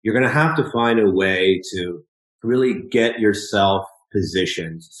you're going to have to find a way to really get yourself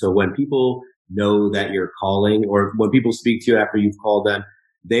positioned. So when people know that you're calling, or when people speak to you after you've called them,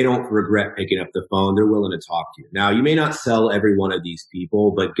 they don't regret picking up the phone. They're willing to talk to you. Now, you may not sell every one of these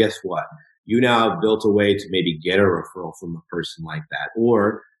people, but guess what? You now have built a way to maybe get a referral from a person like that.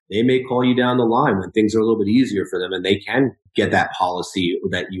 Or they may call you down the line when things are a little bit easier for them and they can get that policy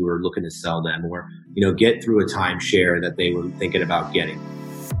that you were looking to sell them, or, get through a timeshare that they were thinking about getting.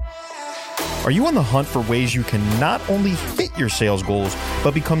 Are you on the hunt for ways you can not only hit your sales goals,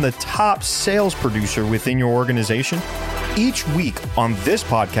 but become the top sales producer within your organization? Each week on this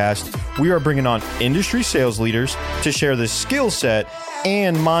podcast, we are bringing on industry sales leaders to share the skill set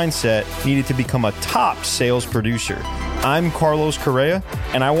and mindset needed to become a top sales producer. I'm Carlos Correa,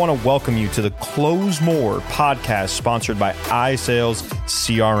 and I want to welcome you to the Close More podcast sponsored by iSales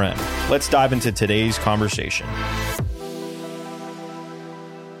CRM. Let's dive into today's conversation.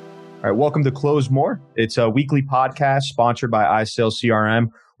 All right, welcome to Close More. It's a weekly podcast sponsored by iSales CRM,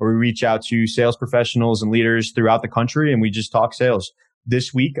 where we reach out to sales professionals and leaders throughout the country, and we just talk sales.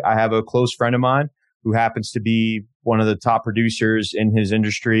 This week, I have a close friend of mine who happens to be one of the top producers in his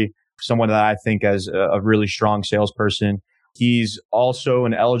industry, someone that I think as a really strong salesperson. He's also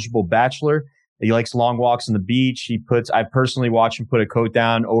an eligible bachelor. He likes long walks on the beach. I personally watch him put a coat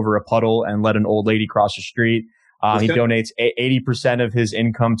down over a puddle and let an old lady cross the street. He donates 80% of his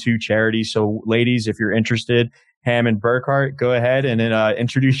income to charity. So ladies, if you're interested, Hammond Burkhart, go ahead and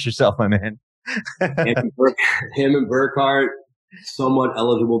introduce yourself, my man. Hammond Burkhart, somewhat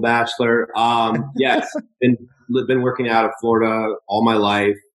eligible bachelor. Yes, been working out of Florida all my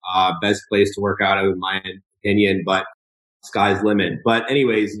life. Best place to work out of, in my opinion, but sky's limit. But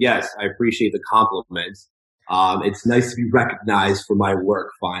anyways, yes, I appreciate the compliments. It's nice to be recognized for my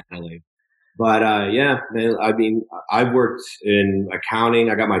work finally. But yeah, man, I mean, I've worked in accounting.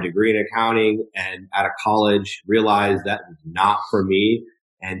 I got my degree in accounting, and out of college realized that was not for me.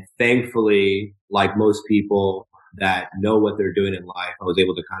 And thankfully, like most people that know what they're doing in life, I was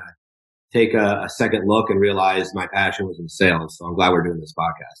able to kind of take a second look and realize my passion was in sales. So I'm glad we're doing this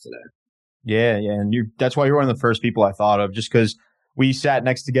podcast today. Yeah. And that's why you're one of the first people I thought of, just because we sat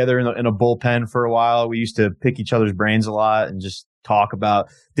next together in a bullpen for a while. We used to pick each other's brains a lot and just talk about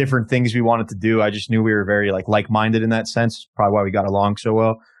different things we wanted to do. I just knew we were very like-minded in that sense. Probably why we got along so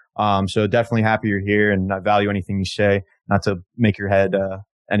well. So definitely happy you're here, and I value anything you say, not to make your head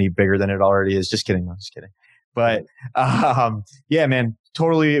any bigger than it already is. Just kidding. I'm just kidding. But yeah, man,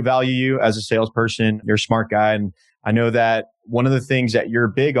 totally value you as a salesperson. You're a smart guy. And I know that one of the things that you're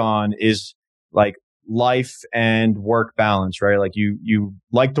big on is like life and work balance, right? Like you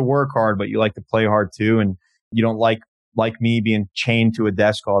like to work hard, but you like to play hard too. And you don't like me being chained to a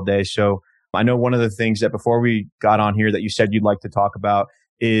desk all day. So I know one of the things that before we got on here that you said you'd like to talk about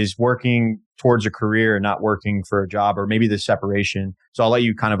is working towards a career and not working for a job, or maybe the separation. So I'll let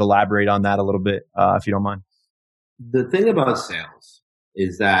you kind of elaborate on that a little bit, if you don't mind. The thing about sales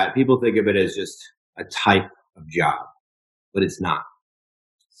is that people think of it as just a type of job, but it's not.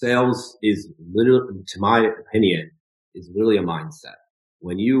 Sales is literally, to my opinion, is literally a mindset.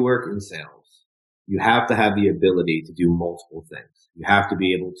 When you work in sales, you have to have the ability to do multiple things. You have to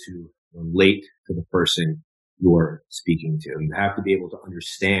be able to relate to the person you're speaking to. You have to be able to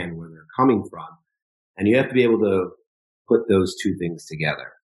understand where they're coming from. And you have to be able to put those two things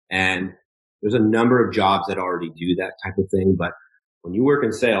together. And there's a number of jobs that already do that type of thing. But when you work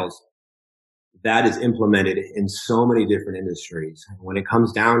in sales, that is implemented in so many different industries. When it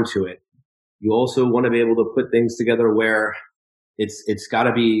comes down to it, you also want to be able to put things together where it's got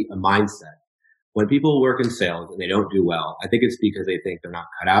to be a mindset. When people work in sales and they don't do well, I think it's because they think they're not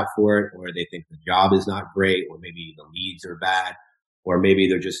cut out for it, or they think the job is not great, or maybe the leads are bad, or maybe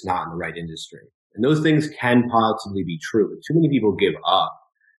they're just not in the right industry. And those things can possibly be true. But too many people give up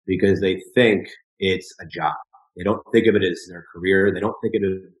because they think it's a job. They don't think of it as their career. They don't think of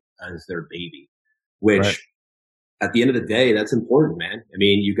it as their baby, which right. At the end of the day, that's important, man. I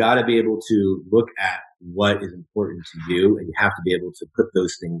mean, you got to be able to look at what is important to you, and you have to be able to put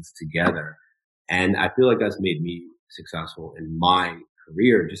those things together. And I feel like that's made me successful in my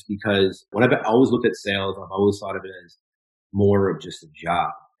career, just because when I've always looked at sales, I've always thought of it as more of just a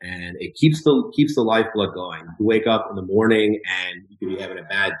job, and it keeps the lifeblood going. You wake up in the morning and you could be having a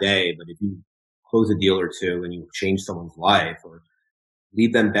bad day, but if you close a deal or two and you change someone's life or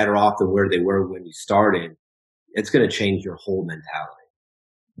leave them better off than where they were when you started, it's going to change your whole mentality.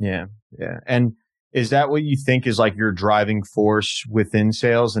 Yeah. Yeah. And is that what you think is like your driving force within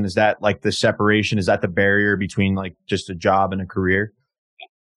sales? And is that like the separation? Is that the barrier between like just a job and a career?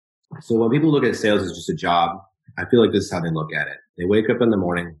 So when people look at sales as just a job, I feel like this is how they look at it. They wake up in the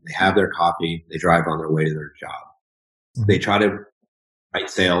morning, they have their coffee, they drive on their way to their job. They Mhm. try to write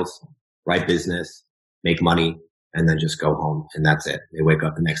sales, write business, make money, and then just go home. And that's it. They wake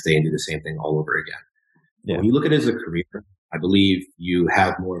up the next day and do the same thing all over again. But Yeah. when you look at it as a career, I believe you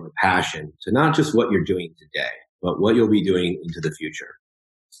have more of a passion to not just what you're doing today, but what you'll be doing into the future.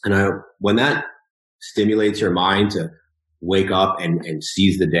 And when that stimulates your mind to wake up and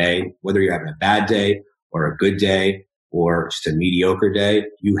seize the day, whether you're having a bad day or a good day or just a mediocre day,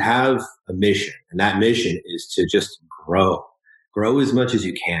 you have a mission. And that mission is to just grow as much as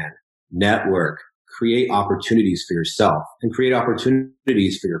you can, network, create opportunities for yourself and create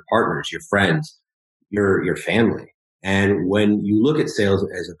opportunities for your partners, your friends, your family. And when you look at sales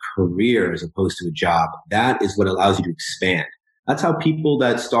as a career as opposed to a job, that is what allows you to expand. That's how people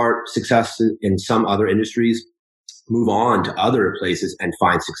that start success in some other industries move on to other places and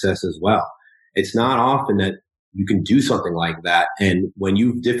find success as well. It's not often that you can do something like that. And when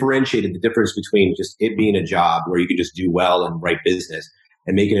you've differentiated the difference between just it being a job where you can just do well and write business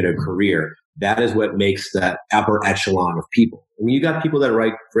and making it a career, that is what makes that upper echelon of people. I mean, you got people that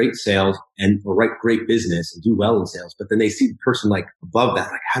write great sales and or write great business and do well in sales, but then they see the person like above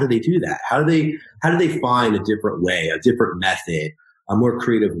that, like, how do they do that? How do they find a different way, a different method, a more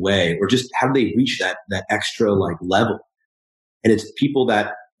creative way, or just how do they reach that extra like level? And it's people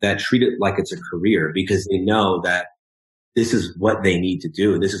that treat it like it's a career because they know that this is what they need to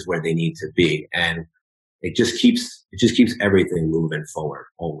do and this is where they need to be. And it just keeps everything moving forward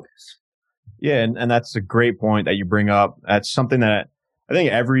always. Yeah, and that's a great point that you bring up. That's something that I think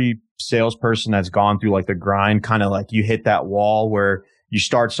every salesperson that's gone through like the grind, kind of like you hit that wall where you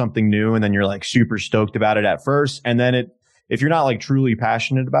start something new and then you're like super stoked about it at first. And then if you're not like truly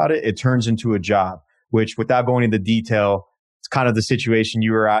passionate about it, it turns into a job, which without going into detail, it's kind of the situation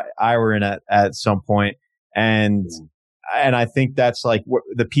I were in at some point. And I think that's like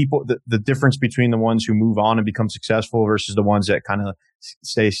the people, the difference between the ones who move on and become successful versus the ones that kind of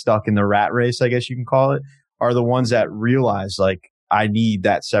stay stuck in the rat race, I guess you can call it, are the ones that realize like, I need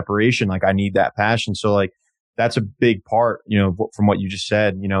that separation. Like I need that passion. So like, that's a big part, from what you just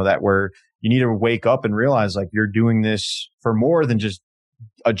said, that where you need to wake up and realize like you're doing this for more than just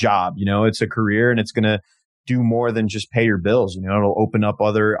a job, it's a career and it's going to do more than just pay your bills. It'll open up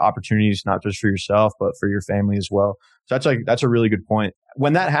other opportunities, not just for yourself, but for your family as well. So that's a really good point.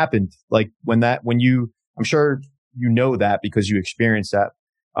 When that happened, like I'm sure that because you experienced that.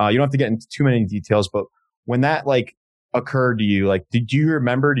 You don't have to get into too many details, but when that like occurred to you, like, did you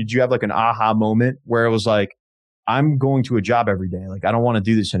have like an aha moment where it was like, I'm going to a job every day. Like, I don't want to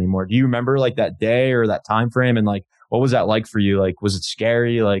do this anymore. Do you remember like that day or that time frame? And like, what was that like for you? Like, was it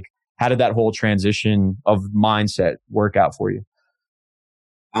scary? Like, how did that whole transition of mindset work out for you?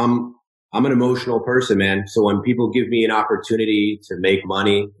 I'm an emotional person, man. So when people give me an opportunity to make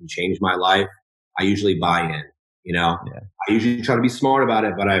money and change my life, I usually buy in, Yeah. I usually try to be smart about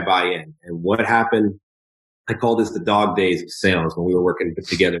it, but I buy in. And what happened, I call this the dog days of sales when we were working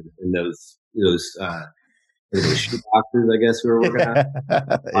together in those shoe boxes, I guess we were working on.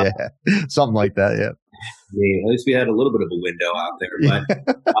 Yeah. Something like that. Yeah. I mean, at least we had a little bit of a window out there,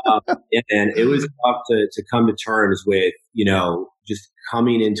 but Yeah. and it was tough to come to terms with, just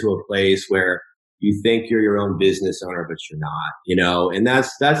coming into a place where you think you're your own business owner, but you're not, and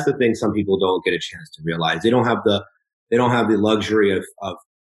that's the thing some people don't get a chance to realize. They don't have the luxury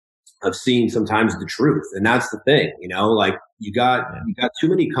of seeing sometimes the truth. And that's the thing, like you got too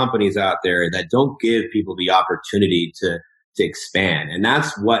many companies out there that don't give people the opportunity to expand. And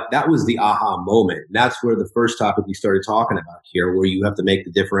that was the aha moment. That's where the first topic we started talking about here, where you have to make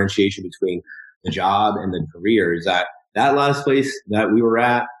the differentiation between the job and the career, is that last place that we were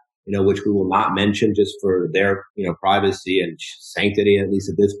at, which we will not mention just for their, privacy and sanctity, at least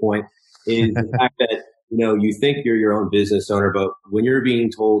at this point, is the fact that, you think you're your own business owner, but when you're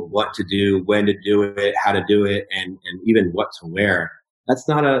being told what to do, when to do it, how to do it, and even what to wear,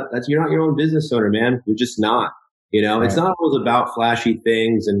 you're not your own business owner, man. You're just not. It's Right. not always about flashy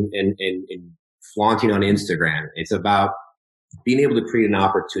things and flaunting on Instagram. It's about being able to create an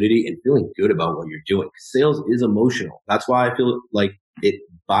opportunity and feeling good about what you're doing. Sales is emotional. That's why I feel like it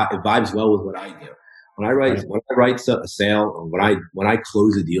vibes well with what I do. Right. When I write a sale, or when I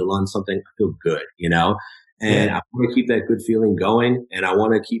close a deal on something, I feel good, and Yeah. I want to keep that good feeling going, and I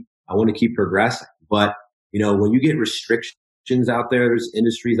want to keep progressing. But when you get restrictions out there, there's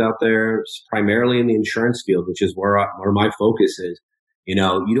industries out there, primarily in the insurance field, which is where my focus is. You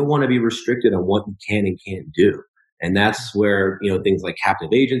don't want to be restricted on what you can and can't do. And that's where, things like captive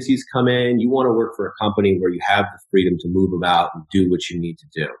agencies come in. You want to work for a company where you have the freedom to move about and do what you need to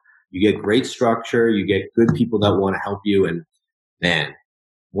do. You get great structure. You get good people that want to help you. And man,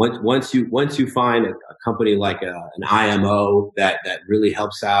 once you find a company like an IMO that really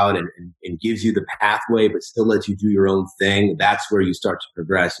helps out and gives you the pathway, but still lets you do your own thing, that's where you start to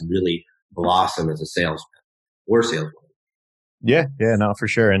progress and really blossom as a salesman or saleswoman. Yeah, yeah, no, for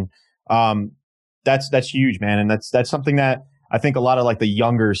sure. And um, that's huge, man. And that's something that I think a lot of like the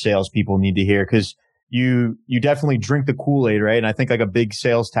younger salespeople need to hear because you definitely drink the Kool-Aid, right? And I think like a big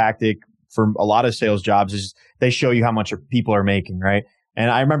sales tactic for a lot of sales jobs is they show you how much people are making, right? And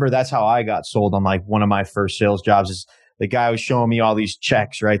I remember that's how I got sold on like one of my first sales jobs is the guy was showing me all these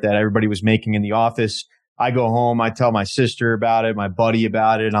checks, right? That everybody was making in the office. I go home, I tell my sister about it, my buddy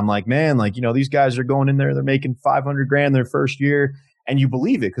about it. And I'm like, man, like, these guys are going in there, they're making 500 grand their first year. And you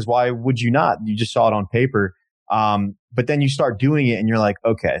believe it because why would you not? You just saw it on paper. But then you start doing it and you're like,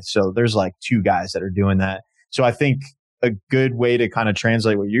 okay, so there's like two guys that are doing that. So I think a good way to kind of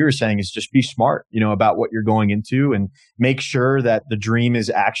translate what you were saying is just be smart, about what you're going into and make sure that the dream is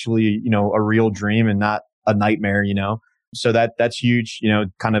actually, a real dream and not a nightmare, So that's huge,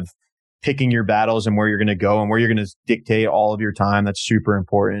 kind of picking your battles and where you're going to go and where you're going to dictate all of your time. That's super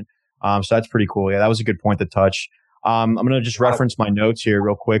important. So that's pretty cool. Yeah, that was a good point to touch. I'm going to just reference my notes here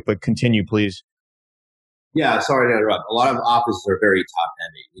real quick, but continue, please. Yeah, sorry to interrupt. A lot of offices are very top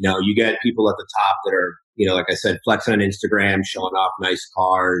heavy. You get people at the top that are, like I said, flexing on Instagram, showing off nice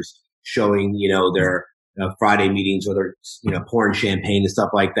cars, showing, their Friday meetings or they're, pouring champagne and stuff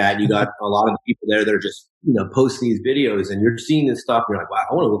like that. You got a lot of people there that are just, posting these videos and you're seeing this stuff. And you're like, wow,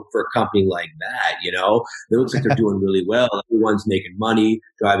 I want to work for a company like that. It looks like they're doing really well. Everyone's making money,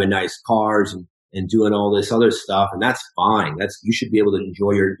 driving nice cars and doing all this other stuff. And that's fine. You should be able to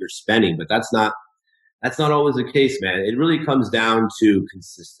enjoy your spending, but that's not always the case, man. It really comes down to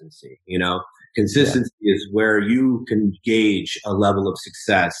consistency. Consistency is where you can gauge a level of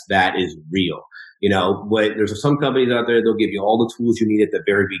success that is real. There's some companies out there, they'll give you all the tools you need at the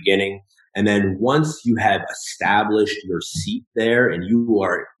very beginning. And then once you have established your seat there and you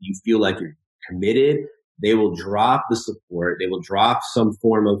feel like you're committed, they will drop the support. They will drop some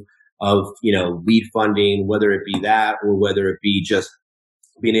form of lead funding, whether it be that or whether it be just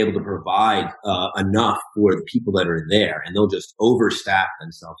being able to provide enough for the people that are there, and they'll just overstaff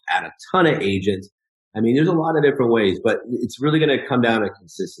themselves, add a ton of agents. I mean, there's a lot of different ways, but it's really going to come down to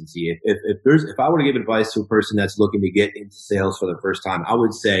consistency. If I were to give advice to a person that's looking to get into sales for the first time, I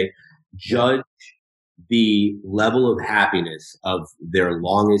would say judge the level of happiness of their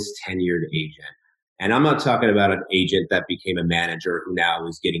longest tenured agent. And I'm not talking about an agent that became a manager who now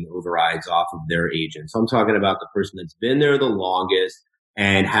is getting overrides off of their agent. So I'm talking about the person that's been there the longest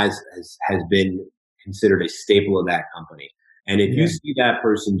and has been considered a staple of that company. And if you see that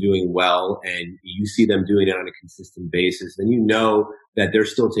person doing well and you see them doing it on a consistent basis, then you know that they're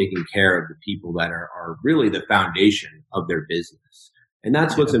still taking care of the people that are really the foundation of their business. And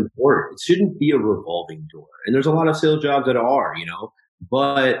that's what's important. It shouldn't be a revolving door. And there's a lot of sales jobs that are,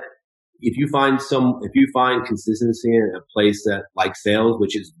 but if you find consistency in a place that like sales,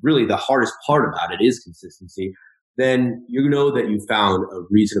 which is really the hardest part about it is consistency, then you know that you found a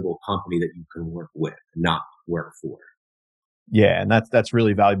reasonable company that you can work with, not work for. Yeah, and that's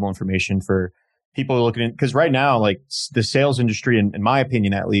really valuable information for people looking in because right now, like the sales industry, in my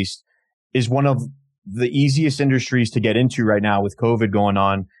opinion at least, is one of the easiest industries to get into right now with COVID going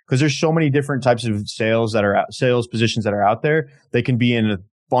on because there's so many different types of sales positions that are out there. They can be in a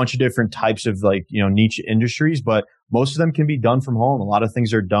bunch of different types of niche industries, but most of them can be done from home. A lot of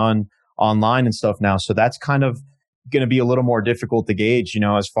things are done online and stuff now. So that's kind of going to be a little more difficult to gauge,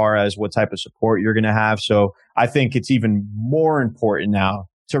 as far as what type of support you're going to have. So I think it's even more important now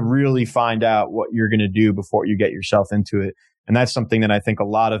to really find out what you're going to do before you get yourself into it. And that's something that I think a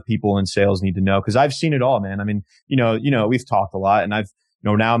lot of people in sales need to know because I've seen it all, man. I mean, we've talked a lot and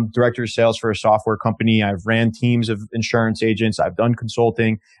now I'm director of sales for a software company. I've ran teams of insurance agents. I've done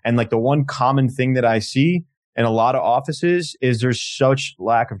consulting. And like the one common thing that I see in a lot of offices is there's such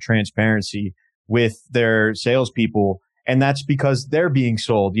lack of transparency with their salespeople. And that's because they're being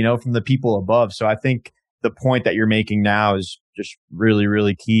sold, from the people above. So I think the point that you're making now is just really,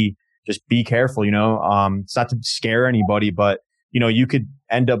 really key. Just be careful, it's not to scare anybody, but you could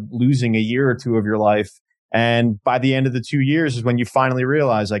end up losing a year or two of your life. And by the end of the 2 years is when you finally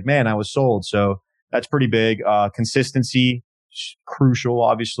realize like, man, I was sold. So that's pretty big. Consistency, crucial,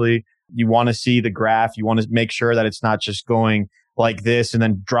 obviously. You want to see the graph. You want to make sure that it's not just going like this and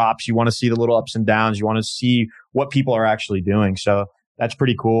then drops. You want to see the little ups and downs. You want to see what people are actually doing. So that's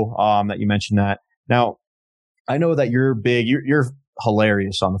pretty cool that you mentioned that. Now, I know that you're big. You're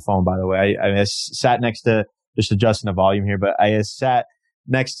hilarious on the phone, by the way. I sat next to, just adjusting the volume here, but I sat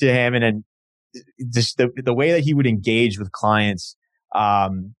next to him and just the way that he would engage with clients,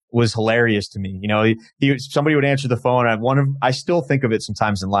 was hilarious to me. You know, somebody would answer the phone. I still think of it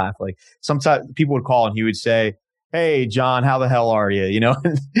sometimes and laugh. Like sometimes people would call and he would say, "Hey, John, how the hell are you?" You know,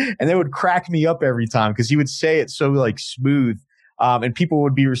 and they would crack me up every time because he would say it so like smooth, and people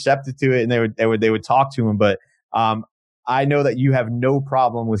would be receptive to it and they would talk to him. But I know that you have no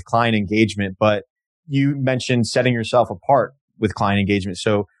problem with client engagement, but you mentioned setting yourself apart with client engagement.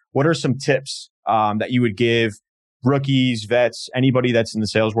 So what are some tips that you would give rookies, vets, anybody that's in the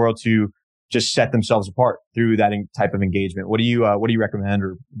sales world to just set themselves apart through that type of engagement? What do you recommend,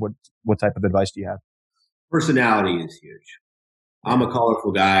 or what type of advice do you have? Personality is huge. I'm a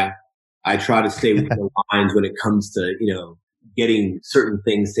colorful guy. I try to stay with the lines when it comes to, getting certain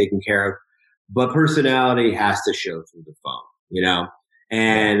things taken care of, but personality has to show through the phone,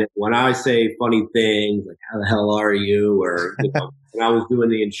 and when I say funny things like, how the hell are you? Or, when I was doing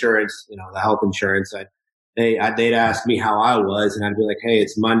the insurance, the health insurance, they'd ask me how I was, and I'd be like, hey,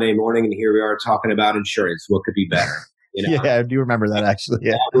 it's Monday morning and here we are talking about insurance. What could be better? Yeah, I do remember that actually.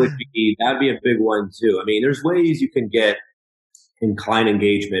 Yeah. That'd be a big one too. I mean, there's ways you can get in client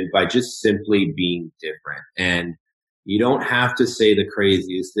engagement by just simply being different. And you don't have to say the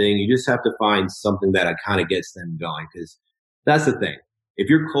craziest thing. You just have to find something that kind of gets them going. Because that's the thing. If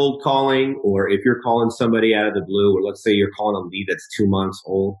you're cold calling, or if you're calling somebody out of the blue, or let's say you're calling a lead that's 2 months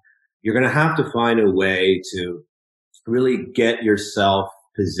old, you're going to have to find a way to really get yourself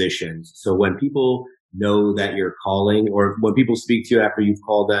positioned. So when people know that you're calling, or when people speak to you after you've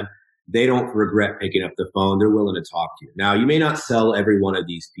called them, they don't regret picking up the phone. They're willing to talk to you. Now, you may not sell every one of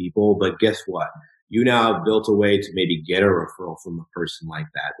these people, but guess what? You now have built a way to maybe get a referral from a person like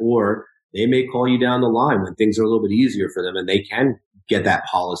that. Or they may call you down the line when things are a little bit easier for them and they can get that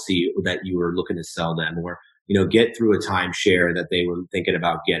policy that you were looking to sell them, or, get through a timeshare that they were thinking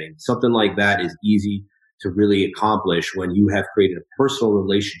about getting. Something like that is easy to really accomplish when you have created a personal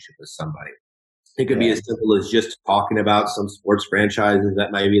relationship with somebody. It could be as simple as just talking about some sports franchises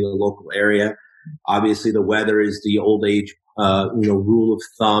that might be in the local area. Obviously, the weather is the old age, rule of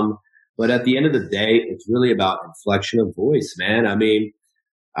thumb. But at the end of the day, it's really about inflection of voice, man. I mean,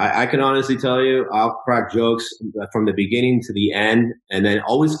 I can honestly tell you, I'll crack jokes from the beginning to the end, and then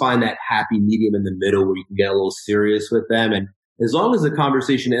always find that happy medium in the middle where you can get a little serious with them. And as long as the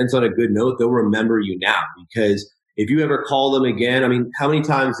conversation ends on a good note, they'll remember you now. Because if you ever call them again, I mean, how many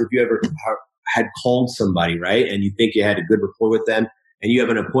times have you ever had called somebody, right? And you think you had a good rapport with them, and you have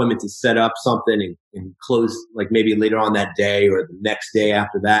an appointment to set up something and close, like maybe later on that day or the next day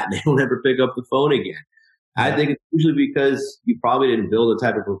after that, and they don't ever pick up the phone again. Yeah. I think it's usually because you probably didn't build the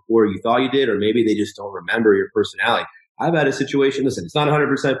type of rapport you thought you did, or maybe they just don't remember your personality. I've had a situation, listen, it's not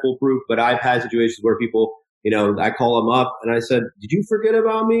 100% foolproof, but I've had situations where people, I call them up and I said, did you forget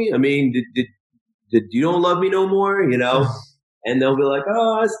about me? I mean, did you don't love me no more? And they'll be like,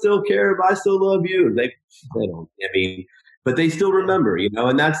 oh, I still care, but I still love you. They don't, but they still remember,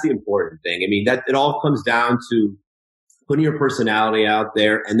 and that's the important thing. I mean, that it all comes down to putting your personality out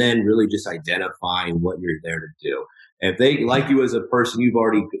there and then really just identifying what you're there to do. If they like you as a person, you've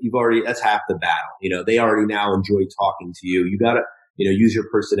already, that's half the battle. They already now enjoy talking to you. You got to, use your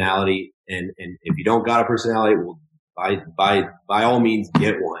personality. And if you don't got a personality, well, by all means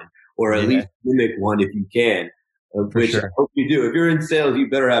get one, or at least mimic one if you can. Which I hope you do. If you're in sales, you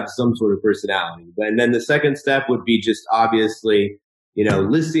better have some sort of personality. And then the second step would be just obviously,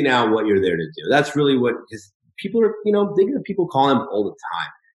 listing out what you're there to do. That's really because people are, they get people calling them all the time.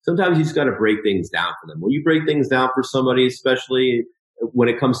 Sometimes you just got to break things down for them. When you break things down for somebody, especially when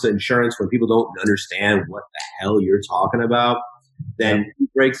it comes to insurance, when people don't understand what the hell you're talking about, then you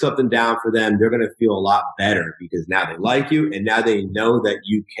break something down for them, they're going to feel a lot better because now they like you and now they know that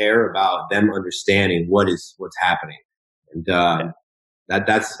you care about them understanding what's happening. And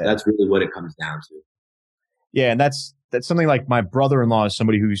that's really what it comes down to. Yeah, and that's something like my brother-in-law is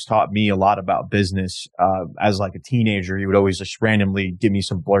somebody who's taught me a lot about business. As like a teenager, he would always just randomly give me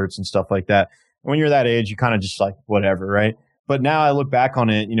some blurts and stuff like that. When you're that age, you kind of just like whatever, right? But now I look back on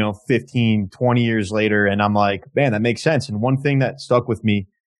it, 15, 20 years later, and I'm like, man, that makes sense. And one thing that stuck with me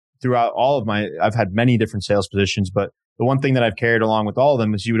throughout all of I've had many different sales positions, but the one thing that I've carried along with all of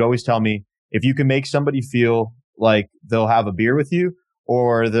them is you would always tell me, if you can make somebody feel like they'll have a beer with you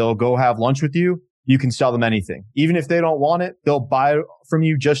or they'll go have lunch with you, you can sell them anything. Even if they don't want it, they'll buy it from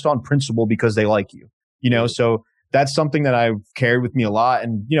you just on principle because they like you, so that's something that I've carried with me a lot.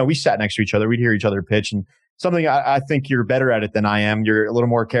 And, we sat next to each other. We'd hear each other pitch, and something I think you're better at it than I am. You're a little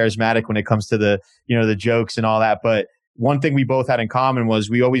more charismatic when it comes to the, the jokes and all that. But one thing we both had in common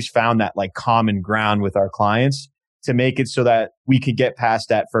was we always found that like common ground with our clients to make it so that we could get past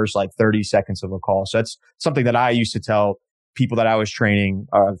that first like 30 seconds of a call. So that's something that I used to tell people that I was training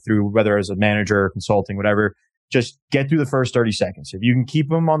through, whether as a manager or consulting, whatever, just get through the first 30 seconds. If you can keep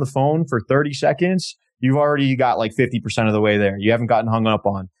them on the phone for 30 seconds, you've already got like 50% of the way there. You haven't gotten hung up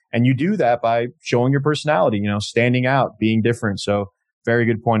on. And you do that by showing your personality, standing out, being different. So very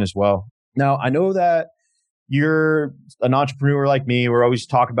good point as well. Now, I know that you're an entrepreneur like me. We're always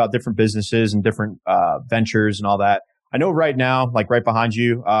talking about different businesses and different ventures and all that. I know right now, like right behind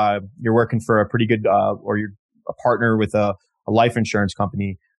you, you're working for a pretty good, or you're a partner with a life insurance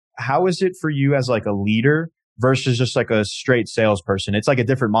company. How is it for you as like a leader versus just like a straight salesperson? It's like a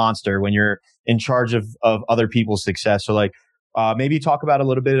different monster when you're in charge of other people's success. So like, maybe talk about a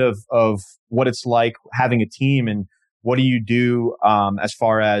little bit of what it's like having a team, and what do you do as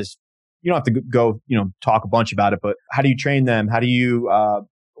far as, you don't have to go, talk a bunch about it, but how do you train them? How do you,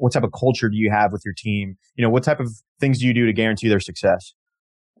 what type of culture do you have with your team? What type of things do you do to guarantee their success?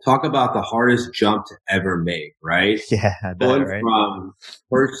 Talk about the hardest jump to ever make, right? Yeah, I bet, Going right? from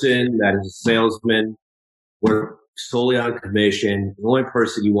person that is a salesman, work solely on commission, the only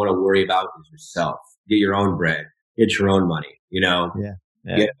person you want to worry about is yourself. Get your own bread, get your own money, Yeah.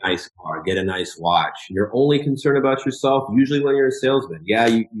 Get a nice car, get a nice watch. You're only concerned about yourself. Usually when you're a salesman, yeah,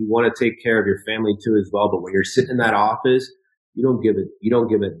 you want to take care of your family too as well. But when you're sitting in that office, you don't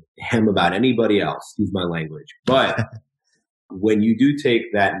give a damn about anybody else. Excuse my language. But when you do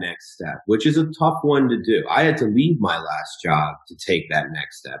take that next step, which is a tough one to do, I had to leave my last job to take that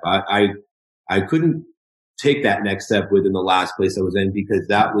next step. I couldn't take that next step within the last place I was in because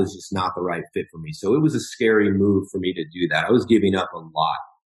that was just not the right fit for me. So it was a scary move for me to do that. I was giving up a lot,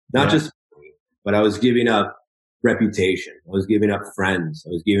 not just money, but I was giving up reputation. I was giving up friends. I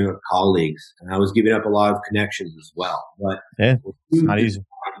was giving up colleagues, and I was giving up a lot of connections as well. But it's not easy.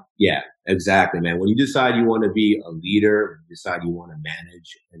 Yeah, exactly, man. When you decide you want to be a leader, when you decide you want to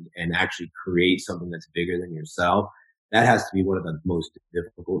manage and actually create something that's bigger than yourself, that has to be one of the most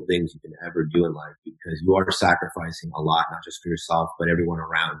difficult things you can ever do in life, because you are sacrificing a lot, not just for yourself, but everyone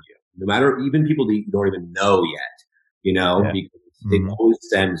around you. No matter, even people that you don't even know yet, because it always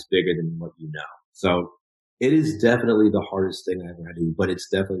stems bigger than what you know. So it is definitely the hardest thing I ever had to do, but it's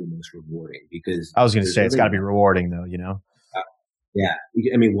definitely the most rewarding, because I was going to say it's got to be rewarding though, Yeah.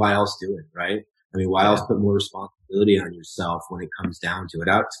 I mean, why else do it, right? I mean, why else put more responsibility on yourself when it comes down to it?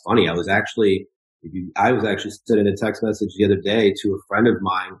 It's funny. I was actually sending a text message the other day to a friend of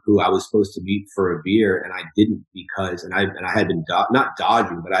mine who I was supposed to meet for a beer, and I didn't because I had been not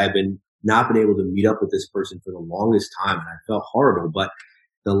dodging, but I had not been able to meet up with this person for the longest time, and I felt horrible. But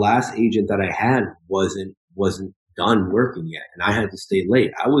the last agent that I had wasn't done working yet, and I had to stay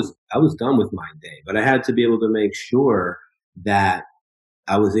late. I was done with my day, but I had to be able to make sure that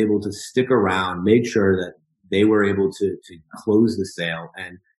I was able to stick around, make sure that they were able to close the sale.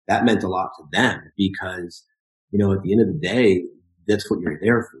 And that meant a lot to them because, at the end of the day, that's what you're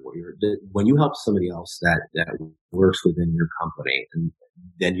there for. When you help somebody else that works within your company, and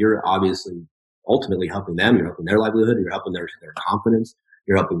then you're obviously ultimately helping them. You're helping their livelihood. You're helping their confidence.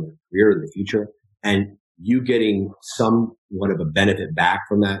 You're helping their career in the future. And you getting somewhat of a benefit back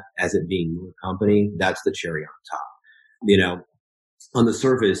from that as it being your company, that's the cherry on top. On the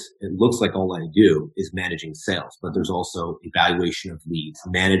surface, it looks like all I do is managing sales, but there's also evaluation of leads,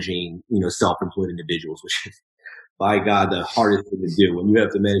 managing, self-employed individuals, which is, by God, the hardest thing to do when you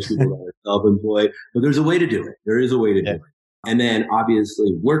have to manage people that are self-employed. But there's a way to do it. There is a way to do it. And then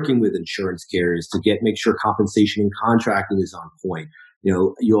obviously working with insurance carriers to make sure compensation and contracting is on point.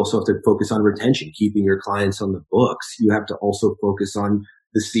 You also have to focus on retention, keeping your clients on the books. You have to also focus on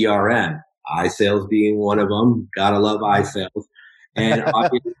the CRM, iSales being one of them. Gotta love iSales. And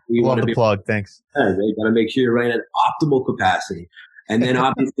obviously you love want to the plug. Thanks. They got to make sure you're running at optimal capacity. And then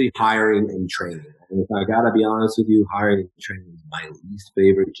obviously hiring and training. And if I got to be honest with you, hiring and training is my least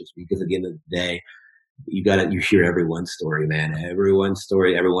favorite, just because at the end of the day, you hear everyone's story, man. Everyone's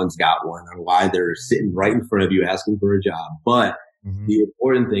story. Everyone's got one on why they're sitting right in front of you asking for a job. But the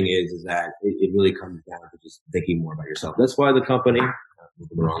important thing is that it really comes down to just thinking more about yourself. That's why the company,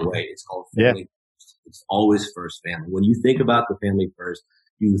 moving the wrong way, it's called Family. It's always first family. When you think about the family first,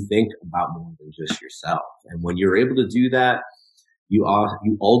 you think about more than just yourself. And when you're able to do that, you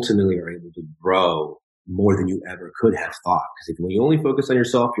ultimately are able to grow more than you ever could have thought. Because when you only focus on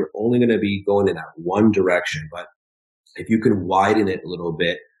yourself, you're only going to be going in that one direction. But if you can widen it a little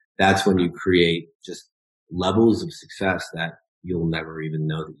bit, that's when you create just levels of success that you'll never even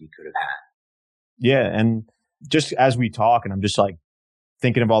know that you could have had. Yeah. And just as we talk, and I'm just like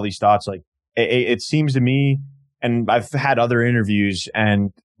thinking of all these thoughts, like it seems to me, and I've had other interviews,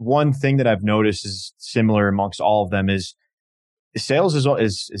 and one thing that I've noticed is similar amongst all of them is sales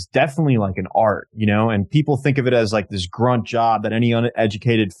is definitely like an art, and people think of it as like this grunt job that any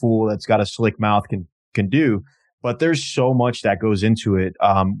uneducated fool that's got a slick mouth can do. But there's so much that goes into it.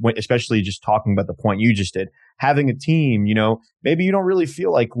 Especially just talking about the point you just did, having a team, maybe you don't really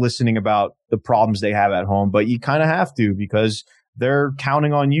feel like listening about the problems they have at home, but you kind of have to because they're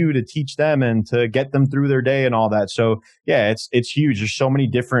counting on you to teach them and to get them through their day and all that. So yeah, it's huge. There's so many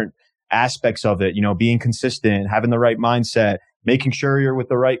different aspects of it, being consistent, having the right mindset, making sure you're with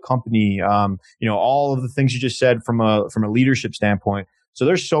the right company, all of the things you just said from a leadership standpoint. So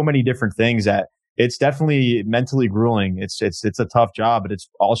there's so many different things that it's definitely mentally grueling. It's a tough job, but it's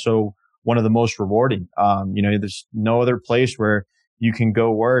also one of the most rewarding. There's no other place where you can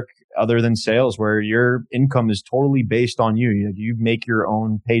go work other than sales where your income is totally based on you. You make your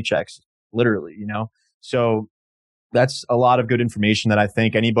own paychecks, literally, So that's a lot of good information that I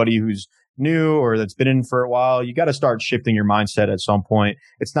think anybody who's new or that's been in for a while, you got to start shifting your mindset at some point.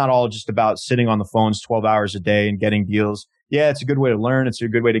 It's not all just about sitting on the phones 12 hours a day and getting deals. Yeah, it's a good way to learn. It's a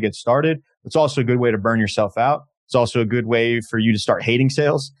good way to get started. It's also a good way to burn yourself out. It's also a good way for you to start hating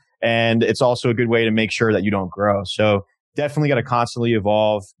sales. And it's also a good way to make sure that you don't grow. So definitely got to constantly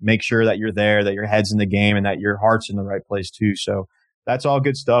evolve, make sure that you're there, that your head's in the game and that your heart's in the right place too. So that's all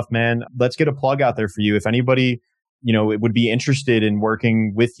good stuff, man. Let's get a plug out there for you. If anybody it would be interested in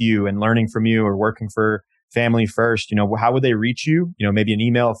working with you and learning from you or working for Family First, how would they reach you? Maybe an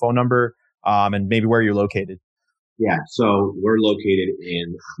email, a phone number, and maybe where you're located. Yeah. So we're located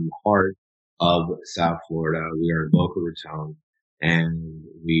in the heart of South Florida. We are in Boca Raton, and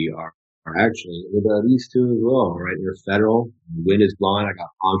we are actually in the East too as well, right? We're Federal. The wind is blowing. I got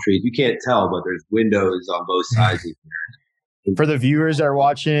palm trees. You can't tell, but there's windows on both sides of here. For the viewers that are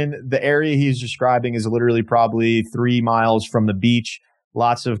watching, the area he's describing is literally probably 3 miles from the beach.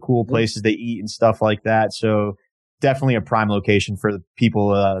 Lots of cool places to eat and stuff like that. So definitely a prime location for the people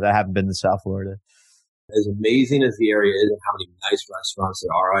that haven't been to South Florida. As amazing as the area is and how many nice restaurants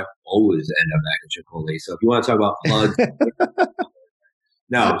there are, I always end up back at Chipotle. So if you want to talk about plugs,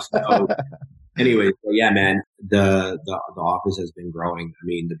 no. So anyway, so yeah, man, the office has been growing. I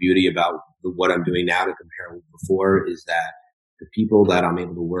mean, the beauty about what I'm doing now to compare with before is that the people that I'm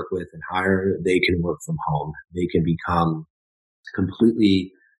able to work with and hire, they can work from home. They can become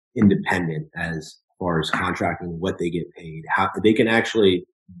completely independent as far as contracting, what they get paid, how they can actually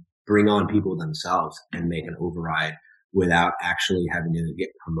bring on people themselves and make an override without actually having to get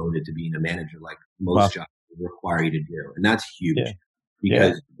promoted to being a manager like most jobs require you to do. And that's huge. Yeah.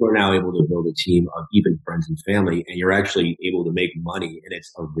 Because we're now able to build a team of even friends and family, and you're actually able to make money, and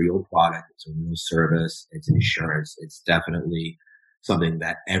it's a real product. It's a real service. It's insurance. It's definitely something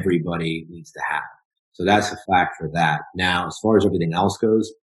that everybody needs to have. So that's a fact for that. Now, as far as everything else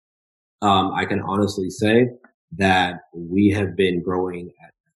goes, I can honestly say that we have been growing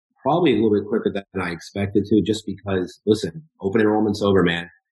at probably a little bit quicker than I expected to, just because, listen, open enrollment's over, man.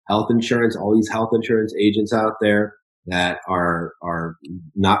 Health insurance, all these health insurance agents out there that are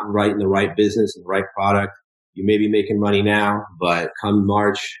not right in the right business and the right product. You may be making money now, but come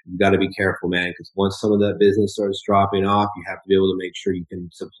March, you got to be careful, man, because once some of that business starts dropping off, you have to be able to make sure you can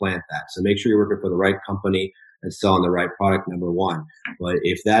supplant that. So make sure you're working for the right company and selling the right product, number one. But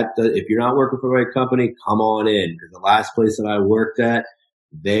if you're not working for the right company, come on in, because the last place that I worked at,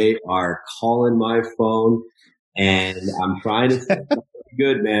 they are calling my phone, and I'm trying to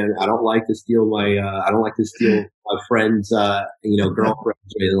good, man. I don't like to steal my friend's, girlfriend or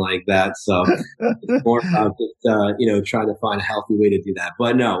anything like that. So it's more about just, trying to find a healthy way to do that.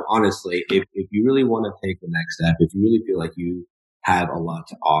 But no, honestly, if you really want to take the next step, if you really feel like you have a lot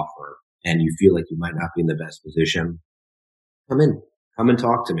to offer and you feel like you might not be in the best position, come and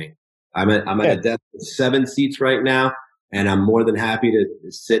talk to me. I'm at a desk with 7 seats right now. And I'm more than happy to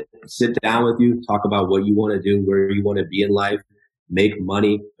sit down with you, talk about what you want to do, where you want to be in life, make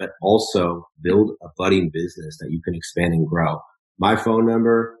money, but also build a budding business that you can expand and grow. My phone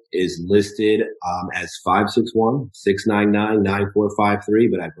number is listed as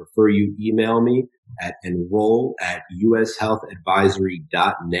 561-699-9453, but I prefer you email me at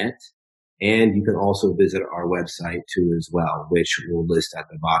enroll@ushealthadvisory.net. And you can also visit our website too as well, which we'll list at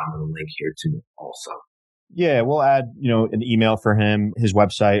the bottom of the link here too also. Yeah, we'll add, an email for him, his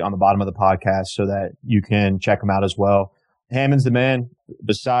website on the bottom of the podcast so that you can check him out as well. Hammond's the man.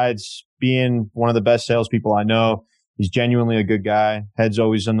 Besides being one of the best salespeople I know, he's genuinely a good guy. Head's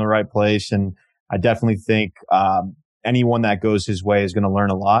always in the right place. And I definitely think anyone that goes his way is going to learn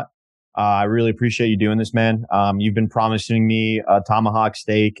a lot. I really appreciate you doing this, man. You've been promising me a tomahawk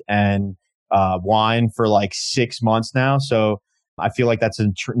steak and wine for like 6 months now. So I feel like that's a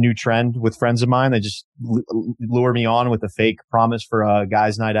new trend with friends of mine. They just lure me on with a fake promise for a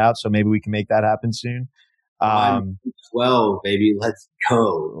guys' night out. So maybe we can make that happen soon. 12, baby. Let's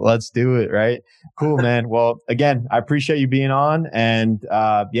go. Let's do it. Right. Cool, man. Well, again, I appreciate you being on. And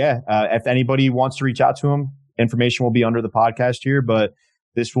if anybody wants to reach out to him, information will be under the podcast here. But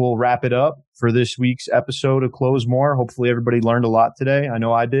this will wrap it up for this week's episode of Close More. Hopefully everybody learned a lot today. I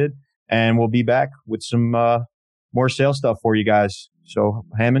know I did. And we'll be back with some more sales stuff for you guys. So,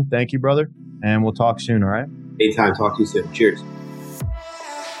 Hammond, thank you, brother. And we'll talk soon, all right? Anytime. Talk to you soon. Cheers.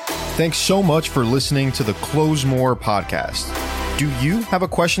 Thanks so much for listening to the Close More podcast. Do you have a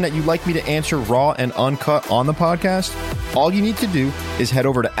question that you'd like me to answer raw and uncut on the podcast? All you need to do is head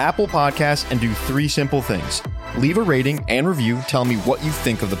over to Apple Podcasts and do 3 simple things. Leave a rating and review telling me what you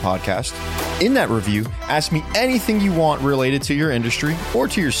think of the podcast. In that review, ask me anything you want related to your industry or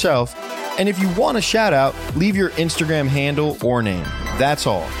to yourself. And if you want a shout out, leave your Instagram handle or name. That's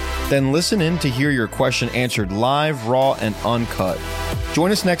all. Then listen in to hear your question answered live, raw, and uncut.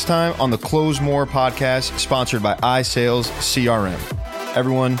 Join us next time on the Close More podcast, sponsored by iSales CRM.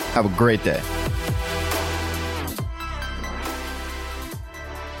 Everyone, have a great day.